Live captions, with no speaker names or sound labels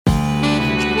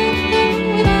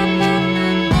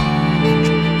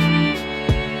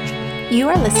You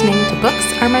are listening to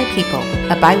Books Are My People,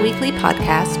 a bi-weekly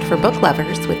podcast for book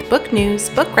lovers with book news,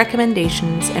 book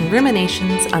recommendations, and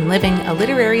ruminations on living a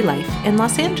literary life in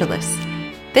Los Angeles.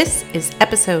 This is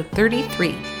episode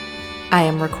 33. I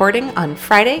am recording on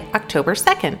Friday, October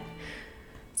 2nd.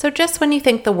 So just when you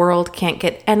think the world can't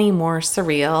get any more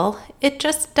surreal, it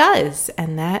just does,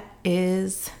 and that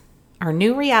is our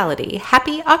new reality.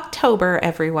 Happy October,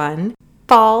 everyone.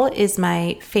 Fall is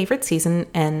my favorite season,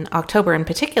 and October in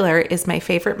particular is my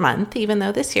favorite month, even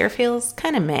though this year feels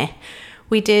kind of meh.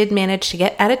 We did manage to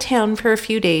get out of town for a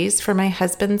few days for my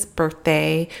husband's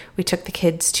birthday. We took the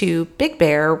kids to Big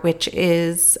Bear, which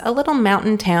is a little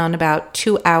mountain town about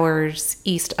 2 hours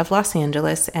east of Los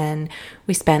Angeles, and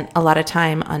we spent a lot of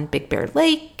time on Big Bear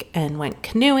Lake and went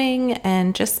canoeing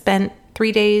and just spent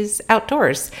 3 days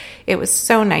outdoors. It was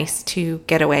so nice to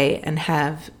get away and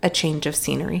have a change of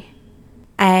scenery.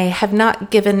 I have not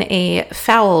given a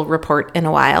fowl report in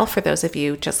a while. For those of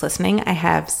you just listening, I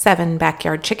have 7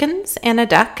 backyard chickens and a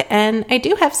duck, and I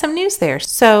do have some news there.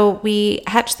 So we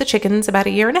hatched the chickens about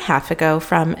 1.5 years ago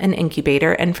from an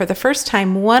incubator, and for the first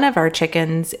time, one of our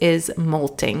chickens is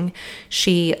molting.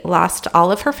 She lost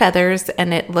all of her feathers,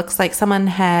 and it looks like someone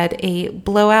had a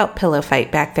blowout pillow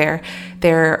fight back there.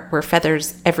 There were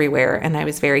feathers everywhere, and I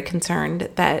was very concerned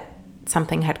that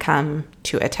something had come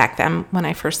to attack them when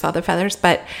I first saw the feathers,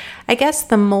 but I guess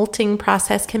the molting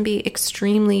process can be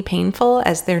extremely painful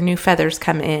as their new feathers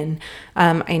come in.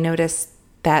 I noticed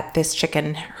that this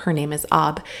chicken, her name is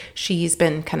Ob, she's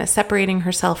been kind of separating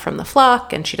herself from the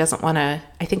flock, and she doesn't want to,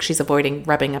 I think she's avoiding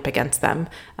rubbing up against them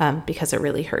because it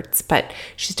really hurts, but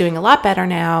she's doing a lot better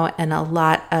now, and a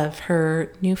lot of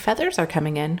her new feathers are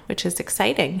coming in, which is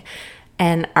exciting.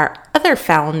 And our other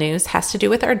fowl news has to do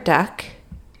with our duck,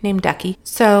 named Ducky.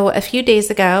 So a few days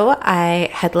ago, I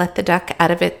had let the duck out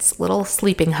of its little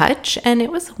sleeping hutch, and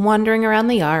it was wandering around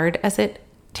the yard as it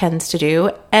tends to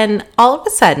do. And all of a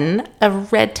sudden, a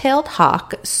red-tailed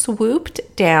hawk swooped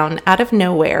down out of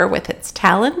nowhere with its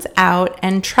talons out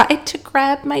and tried to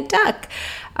grab my duck.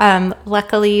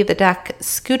 Luckily, the duck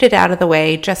scooted out of the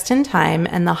way just in time,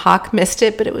 and the hawk missed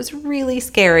it, but it was really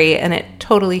scary, and it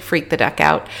totally freaked the duck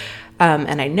out.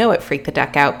 And I know it freaked the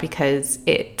duck out because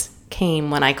it came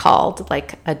when I called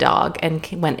like a dog and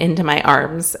went into my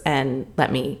arms and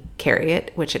let me carry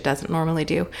it, which it doesn't normally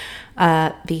do.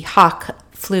 The hawk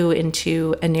flew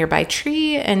into a nearby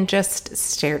tree and just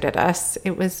stared at us.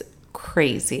 It was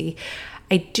crazy.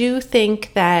 I do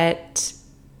think that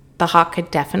the hawk could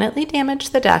definitely damage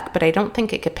the duck, but I don't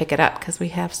think it could pick it up because we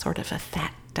have sort of a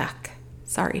fat duck.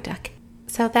 Sorry, duck.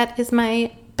 So that is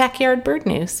my backyard bird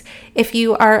news. If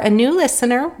you are a new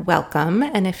listener, welcome.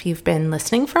 And if you've been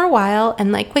listening for a while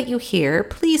and like what you hear,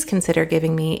 please consider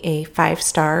giving me a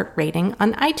 5-star rating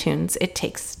on iTunes. It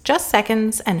takes just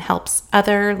seconds and helps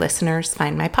other listeners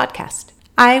find my podcast.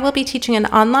 I will be teaching an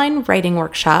online writing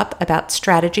workshop about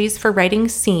strategies for writing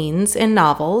scenes in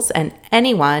novels, and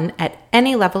anyone at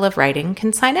any level of writing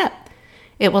can sign up.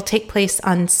 It will take place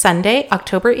on Sunday,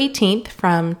 October 18th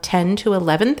from 10 to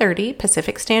 11:30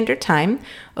 Pacific Standard Time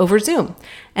over Zoom.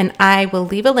 And I will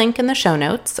leave a link in the show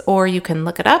notes, or you can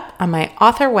look it up on my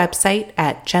author website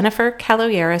at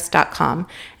jennifercaloyeris.com,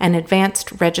 and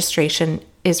advanced registration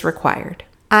is required.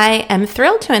 I am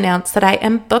thrilled to announce that I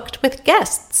am booked with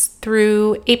guests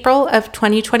through April of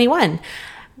 2021.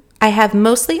 I have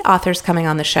mostly authors coming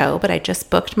on the show, but I just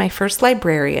booked my first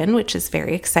librarian, which is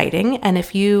very exciting. And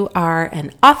if you are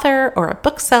an author or a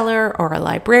bookseller or a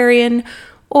librarian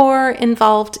or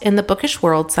involved in the bookish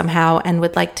world somehow and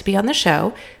would like to be on the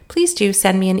show, please do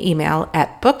send me an email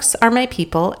at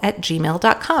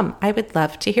booksaremypeople@gmail.com. I would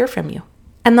love to hear from you.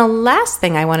 And the last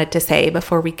thing I wanted to say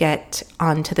before we get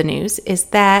on to the news is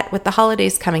that with the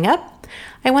holidays coming up,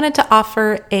 I wanted to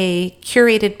offer a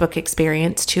curated book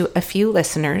experience to a few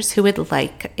listeners who would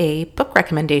like a book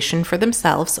recommendation for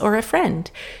themselves or a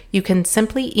friend. You can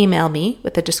simply email me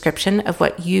with a description of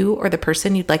what you or the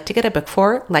person you'd like to get a book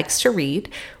for likes to read,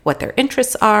 what their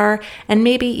interests are, and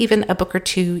maybe even a book or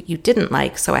two you didn't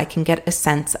like so I can get a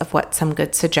sense of what some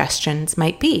good suggestions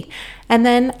might be. And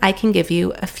then I can give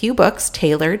you a few books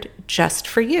tailored just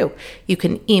for you. You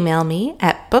can email me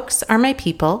at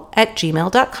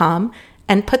booksaremypeople@gmail.com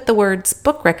and put the words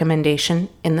book recommendation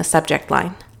in the subject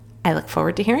line. I look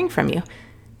forward to hearing from you.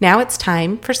 Now it's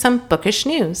time for some bookish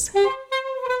news.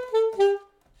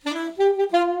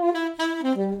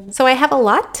 So I have a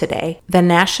lot today. The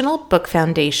National Book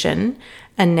Foundation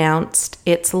announced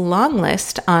its long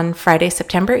list on Friday,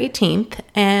 September 18th,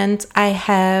 and I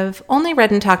have only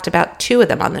read and talked about 2 of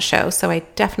them on the show, so I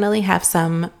definitely have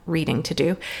some reading to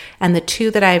do. And the 2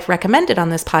 that I've recommended on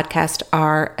this podcast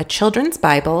are A Children's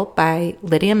Bible by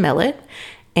Lydia Millett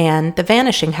and The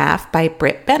Vanishing Half by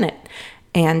Britt Bennett.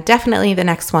 And definitely the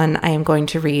next one I am going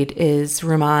to read is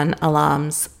Rumaan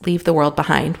Alam's Leave the World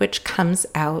Behind, which comes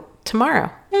out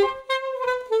tomorrow.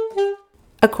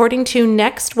 According to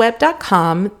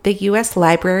nextweb.com, the U.S.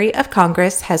 Library of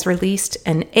Congress has released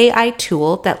an AI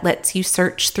tool that lets you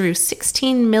search through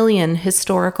 16 million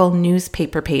historical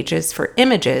newspaper pages for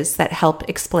images that help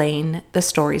explain the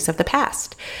stories of the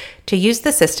past. To use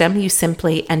the system, you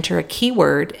simply enter a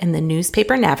keyword in the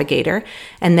newspaper navigator,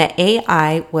 and the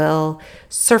AI will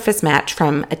surface match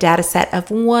from a data set of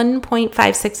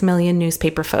 1.56 million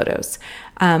newspaper photos.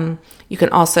 You can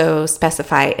also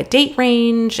specify a date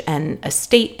range and a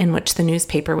state in which the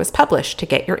newspaper was published to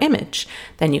get your image.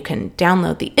 Then you can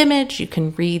download the image, you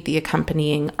can read the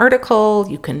accompanying article,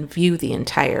 you can view the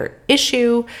entire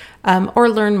issue, or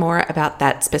learn more about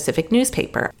that specific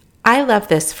newspaper. I love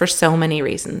this for so many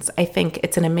reasons. I think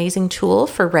it's an amazing tool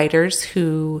for writers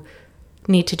who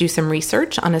need to do some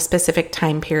research on a specific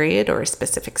time period or a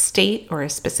specific state or a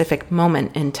specific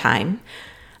moment in time.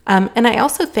 And I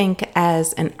also think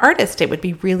as an artist, it would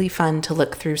be really fun to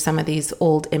look through some of these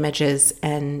old images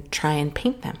and try and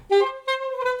paint them.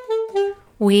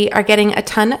 We are getting a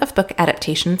ton of book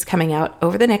adaptations coming out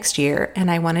over the next year, and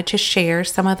I wanted to share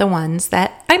some of the ones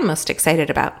that I'm most excited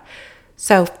about.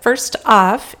 So first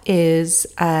off is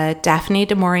Daphne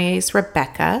du Maurier's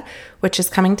Rebecca, which is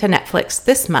coming to Netflix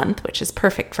this month, which is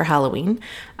perfect for Halloween.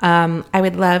 I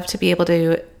would love to be able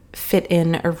to fit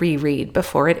in a reread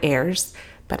before it airs,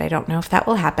 but I don't know if that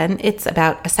will happen. It's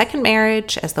about a second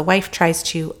marriage as the wife tries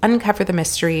to uncover the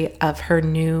mystery of her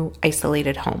new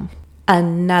isolated home.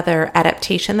 Another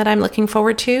adaptation that I'm looking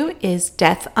forward to is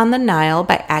Death on the Nile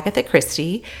by Agatha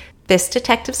Christie. This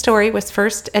detective story was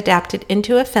first adapted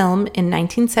into a film in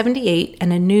 1978,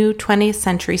 and a new 20th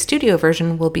century studio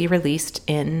version will be released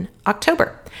in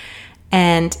October.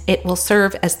 And it will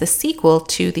serve as the sequel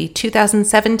to the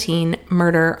 2017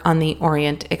 Murder on the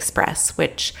Orient Express,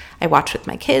 which I watched with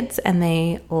my kids and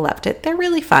they loved it. They're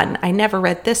really fun. I never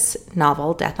read this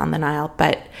novel, Death on the Nile,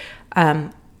 but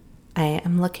I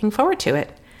am looking forward to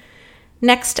it.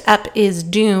 Next up is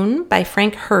Dune by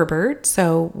Frank Herbert.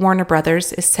 So Warner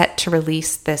Brothers is set to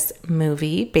release this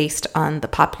movie based on the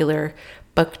popular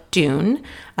book Dune,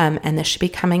 and this should be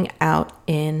coming out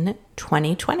in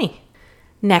 2020.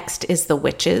 Next is The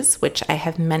Witches, which I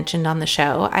have mentioned on the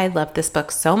show. I loved this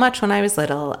book so much when I was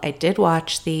little. I did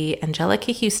watch the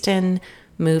Angelica Houston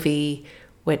movie,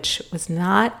 which was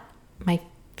not my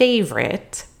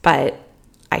favorite, but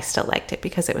I still liked it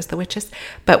because it was The Witches.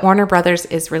 But Warner Brothers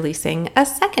is releasing a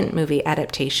second movie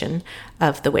adaptation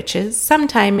of The Witches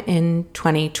sometime in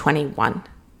 2021.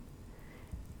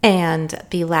 And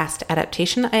the last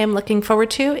adaptation I am looking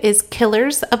forward to is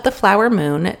Killers of the Flower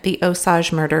Moon, The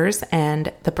Osage Murders,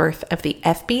 and the Birth of the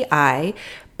FBI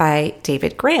by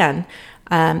David Grann.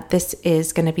 This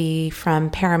is going to be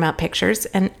from Paramount Pictures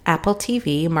and Apple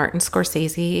TV. Martin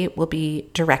Scorsese will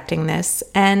be directing this.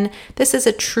 And this is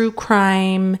a true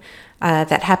crime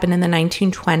that happened in the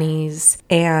 1920s.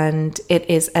 And it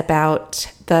is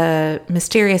about the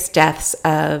mysterious deaths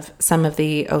of some of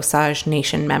the Osage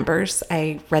Nation members.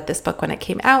 I read this book when it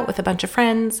came out with a bunch of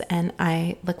friends, and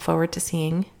I look forward to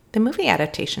seeing the movie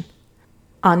adaptation.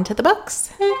 On to the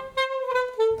books.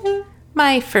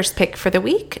 My first pick for the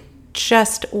week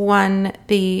just won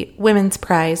the Women's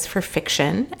Prize for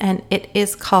Fiction, and it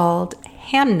is called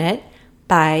Hamnet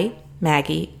by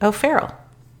Maggie O'Farrell.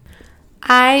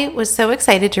 I was so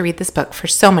excited to read this book for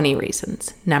so many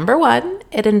reasons. Number one,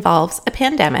 it involves a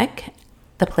pandemic,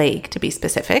 the plague to be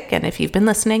specific, and if you've been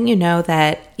listening, you know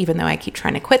that even though I keep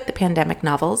trying to quit the pandemic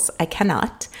novels, I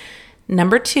cannot.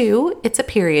 Number two, it's a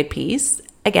period piece.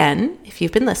 Again, if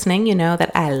you've been listening, you know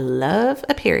that I love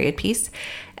a period piece.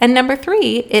 And number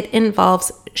three, it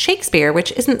involves Shakespeare,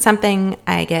 which isn't something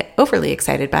I get overly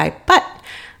excited by, but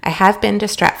I have been to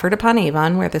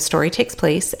Stratford-upon-Avon, where the story takes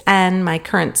place, and my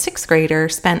current 6th grader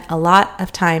spent a lot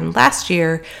of time last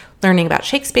year learning about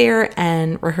Shakespeare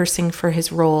and rehearsing for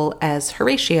his role as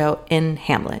Horatio in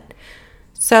Hamlet.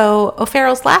 So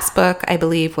O'Farrell's last book, I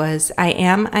believe, was I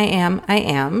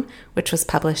Am, which was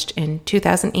published in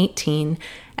 2018.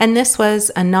 And this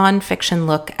was a nonfiction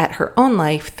look at her own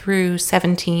life through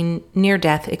 17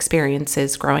 near-death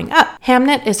experiences growing up.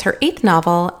 Hamnet is her 8th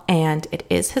novel, and it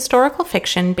is historical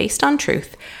fiction based on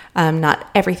truth. Not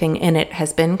everything in it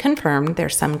has been confirmed.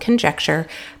 There's some conjecture,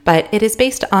 but it is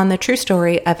based on the true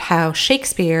story of how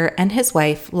Shakespeare and his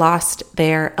wife lost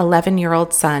their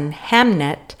 11-year-old son,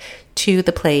 Hamnet, to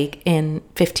the plague in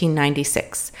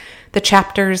 1596. The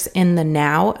chapters in the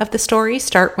now of the story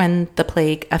start when the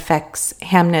plague affects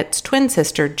Hamnet's twin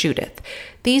sister, Judith.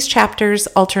 These chapters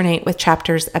alternate with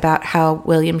chapters about how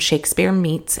William Shakespeare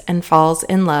meets and falls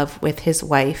in love with his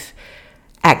wife,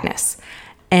 Agnes.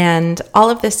 And all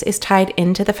of this is tied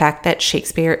into the fact that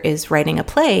Shakespeare is writing a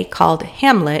play called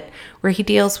Hamlet, where he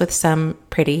deals with some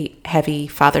pretty heavy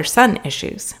father-son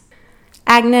issues.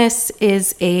 Agnes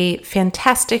is a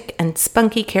fantastic and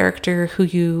spunky character who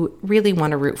you really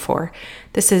want to root for.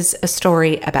 This is a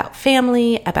story about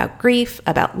family, about grief,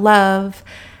 about love,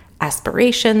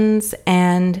 aspirations,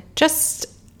 and just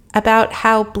about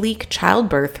how bleak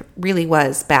childbirth really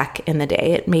was back in the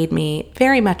day. It made me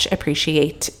very much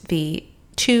appreciate the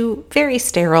 2 very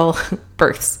sterile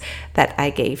births that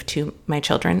I gave to my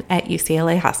children at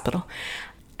UCLA Hospital.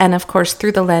 And of course,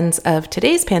 through the lens of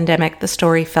today's pandemic, the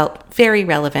story felt very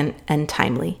relevant and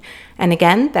timely. And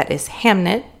again, that is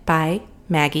Hamnet by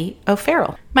Maggie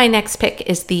O'Farrell. My next pick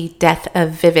is The Death of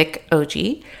Vivek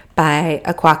Oji by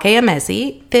Akwaeke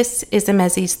Emezi. This is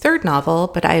Emezi's 3rd novel,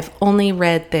 but I've only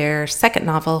read their 2nd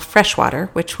novel,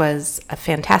 Freshwater, which was a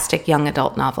fantastic young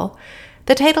adult novel.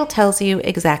 The title tells you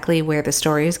exactly where the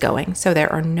story is going, so there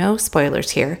are no spoilers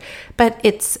here, but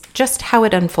it's just how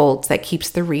it unfolds that keeps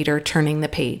the reader turning the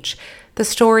page. The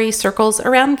story circles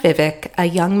around Vivek, a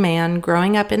young man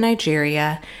growing up in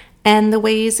Nigeria, and the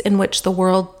ways in which the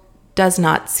world does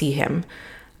not see him.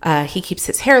 He keeps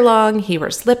his hair long, he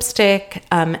wears lipstick,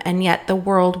 and yet the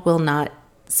world will not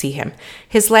see him.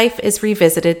 His life is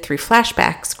revisited through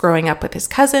flashbacks growing up with his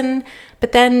cousin,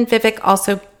 but then Vivek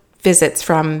also visits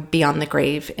from beyond the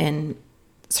grave in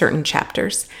certain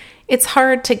chapters. It's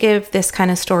hard to give this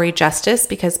kind of story justice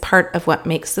because part of what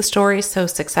makes the story so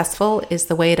successful is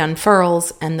the way it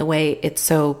unfurls and the way it's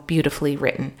so beautifully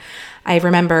written. I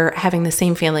remember having the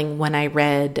same feeling when I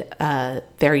read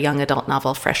their young adult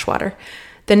novel, Freshwater.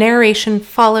 The narration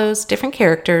follows different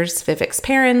characters, Vivek's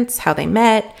parents, how they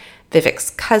met, Vivek's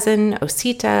cousin,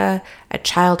 Osita, a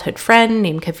childhood friend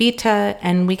named Kavita,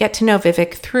 and we get to know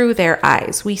Vivek through their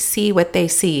eyes. We see what they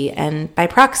see, and by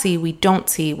proxy, we don't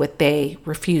see what they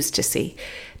refuse to see.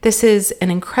 This is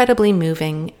an incredibly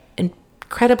moving,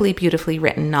 incredibly beautifully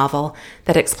written novel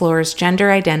that explores gender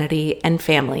identity and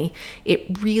family.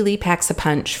 It really packs a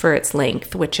punch for its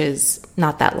length, which is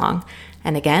not that long.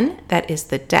 And again, that is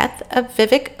The Death of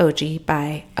Vivek Oji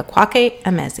by Akwaeke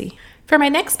Emezi. For my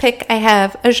next pick, I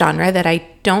have a genre that I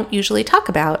don't usually talk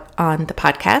about on the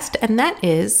podcast, and that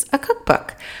is a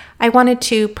cookbook. I wanted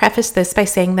to preface this by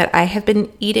saying that I have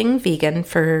been eating vegan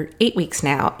for 8 weeks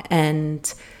now,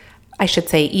 and I should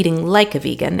say eating like a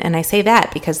vegan. And I say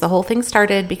that because the whole thing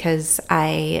started because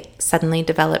I suddenly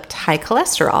developed high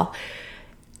cholesterol.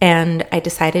 And I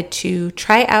decided to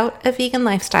try out a vegan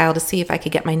lifestyle to see if I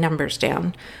could get my numbers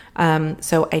down.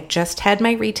 So I just had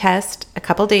my retest a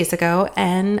couple days ago,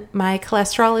 and my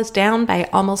cholesterol is down by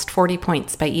almost 40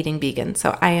 points by eating vegan.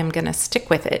 So I am going to stick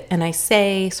with it. And I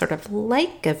say sort of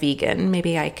like a vegan.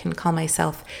 Maybe I can call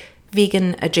myself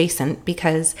vegan adjacent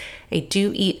because I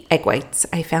do eat egg whites.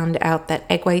 I found out that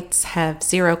egg whites have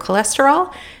 0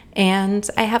 cholesterol. And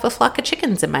I have a flock of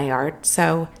chickens in my yard,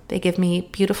 so they give me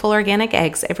beautiful organic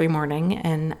eggs every morning,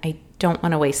 and I don't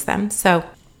want to waste them. So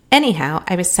anyhow,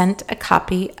 I was sent a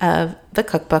copy of the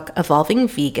cookbook Evolving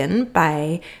Vegan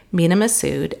by Mena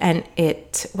Massoud, and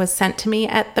it was sent to me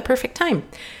at the perfect time.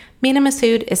 Mena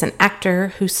Massoud is an actor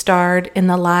who starred in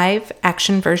the live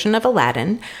action version of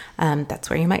Aladdin. That's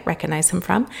where you might recognize him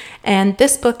from. And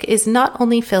this book is not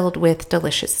only filled with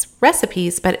delicious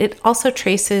recipes, but it also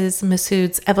traces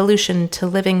Massoud's evolution to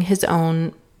living his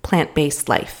own plant-based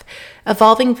life.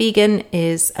 Evolving Vegan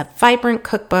is a vibrant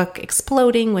cookbook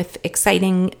exploding with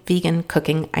exciting vegan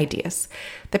cooking ideas.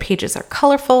 The pages are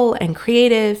colorful and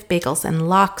creative. Bagels and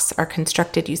lox are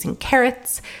constructed using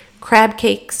carrots. Crab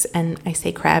cakes, and I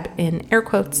say crab in air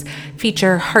quotes,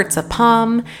 feature hearts of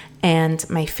palm. And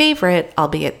my favorite,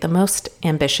 albeit the most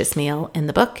ambitious meal in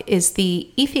the book, is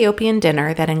the Ethiopian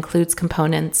dinner that includes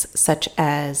components such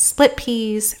as split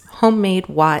peas, homemade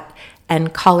wat,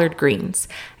 and collard greens.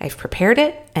 I've prepared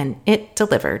it and it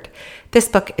delivered. This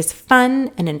book is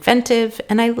fun and inventive,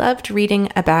 and I loved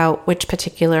reading about which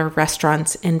particular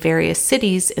restaurants in various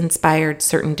cities inspired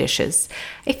certain dishes.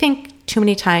 I think too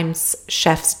many times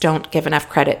chefs don't give enough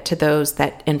credit to those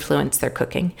that influence their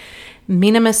cooking.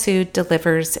 Mina Massoud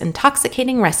delivers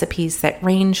intoxicating recipes that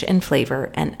range in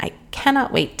flavor, and I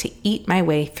cannot wait to eat my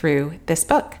way through this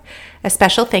book. A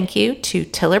special thank you to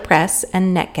Tiller Press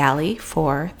and NetGalley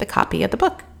for the copy of the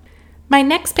book. My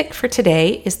next pick for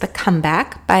today is The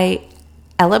Comeback by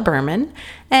Ella Berman,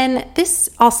 and this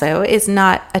also is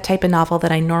not a type of novel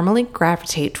that I normally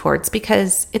gravitate towards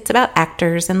because it's about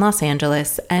actors in Los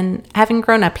Angeles, and having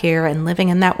grown up here and living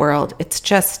in that world, it's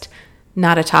just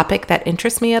not a topic that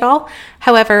interests me at all.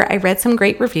 However, I read some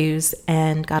great reviews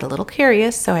and got a little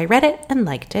curious, so I read it and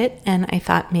liked it, and I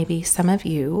thought maybe some of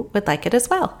you would like it as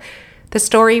well. The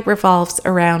story revolves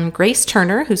around Grace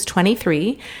Turner, who's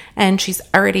 23, and she's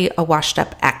already a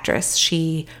washed-up actress.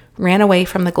 She ran away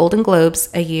from the Golden Globes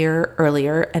a year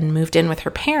earlier and moved in with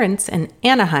her parents in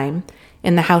Anaheim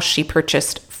in the house she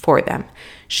purchased for them.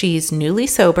 She's newly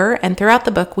sober, and throughout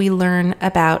the book we learn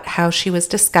about how she was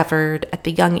discovered at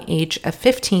the young age of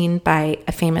 15 by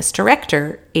a famous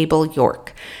director, Abel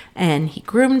York, and he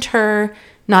groomed her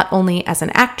not only as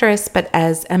an actress but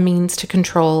as a means to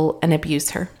control and abuse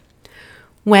her.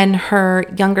 When her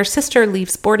younger sister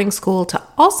leaves boarding school to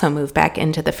also move back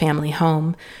into the family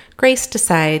home, Grace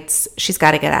decides she's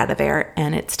got to get out of there,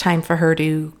 and it's time for her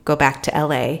to go back to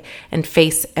LA and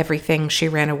face everything she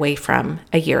ran away from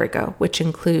a year ago, which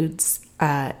includes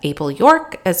Abel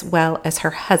York as well as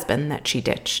her husband that she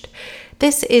ditched.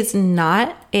 This is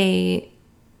not a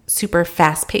super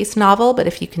fast-paced novel, but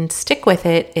if you can stick with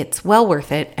it, it's well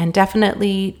worth it, and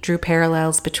definitely drew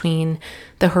parallels between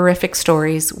the horrific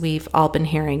stories we've all been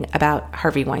hearing about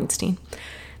Harvey Weinstein.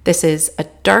 This is a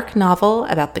dark novel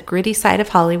about the gritty side of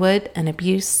Hollywood and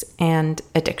abuse and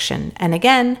addiction. And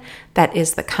again, that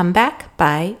is The Comeback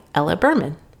by Ella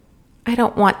Berman. I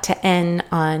don't want to end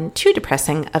on too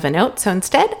depressing of a note, so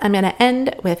instead I'm going to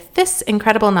end with this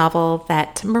incredible novel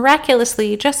that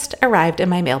miraculously just arrived in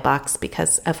my mailbox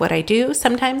because of what I do.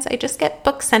 Sometimes I just get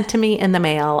books sent to me in the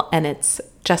mail, and it's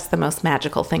just the most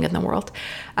magical thing in the world.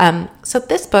 So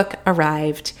this book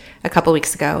arrived a couple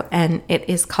weeks ago, and it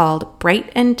is called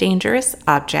Bright and Dangerous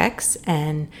Objects,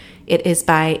 and it is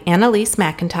by Annalise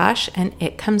McIntosh, and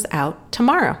it comes out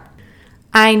tomorrow.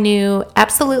 I knew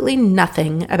absolutely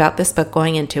nothing about this book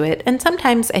going into it, and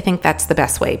sometimes I think that's the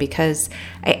best way because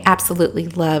I absolutely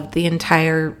loved the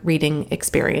entire reading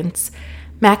experience.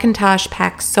 McIntosh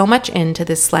packs so much into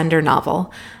this slender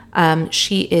novel.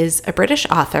 She is a British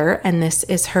author, and this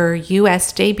is her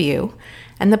U.S. debut.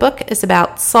 And the book is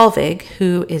about Solveig,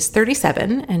 who is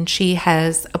 37, and she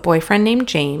has a boyfriend named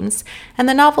James. And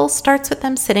the novel starts with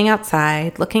them sitting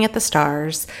outside, looking at the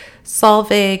stars.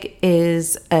 Solveig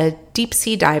is a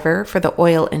deep-sea diver for the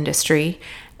oil industry,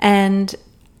 and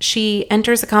she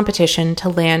enters a competition to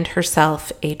land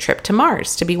herself a trip to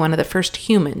Mars to be one of the first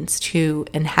humans to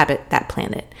inhabit that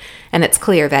planet. And it's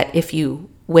clear that if you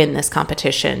win this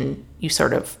competition, you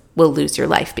sort of will lose your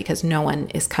life because no one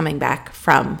is coming back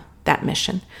from that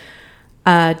mission.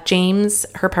 James,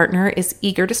 her partner, is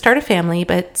eager to start a family,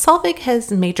 but Solveig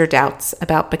has major doubts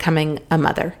about becoming a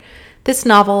mother. This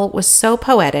novel was so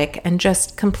poetic and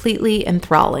just completely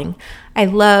enthralling. I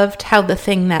loved how the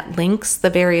thing that links the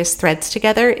various threads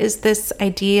together is this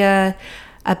idea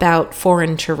about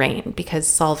foreign terrain, because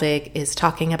Solveig is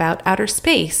talking about outer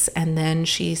space, and then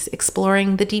she's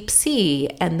exploring the deep sea,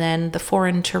 and then the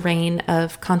foreign terrain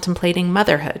of contemplating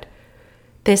motherhood.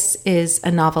 This is a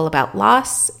novel about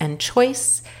loss and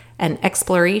choice and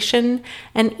exploration,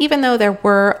 and even though there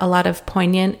were a lot of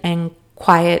poignant and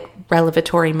quiet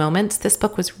revelatory moments, this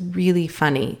book was really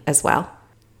funny as well.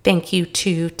 Thank you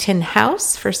to Tin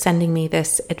House for sending me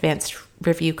this advanced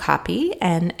review copy,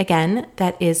 and again,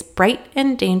 that is Bright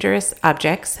and Dangerous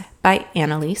Objects by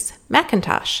Annalise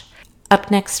McIntosh.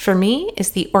 Up next for me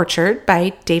is The Orchard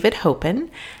by David Hopen,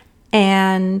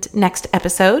 and next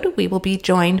episode we will be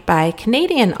joined by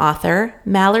Canadian author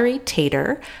Mallory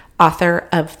Tater, author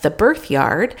of The Birth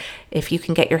Yard. If you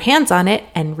can get your hands on it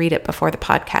and read it before the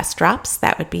podcast drops,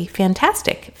 that would be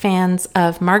fantastic. Fans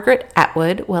of Margaret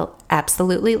Atwood will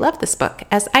absolutely love this book,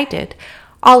 as I did.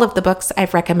 All of the books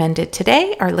I've recommended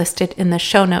today are listed in the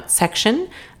show notes section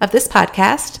of this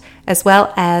podcast, as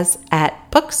well as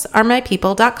at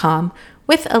booksaremypeople.com,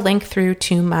 with a link through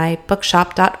to my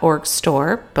bookshop.org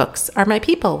store, Books Are My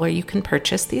People, where you can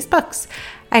purchase these books.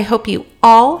 I hope you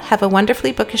all have a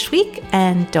wonderfully bookish week,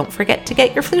 and don't forget to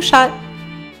get your flu shot.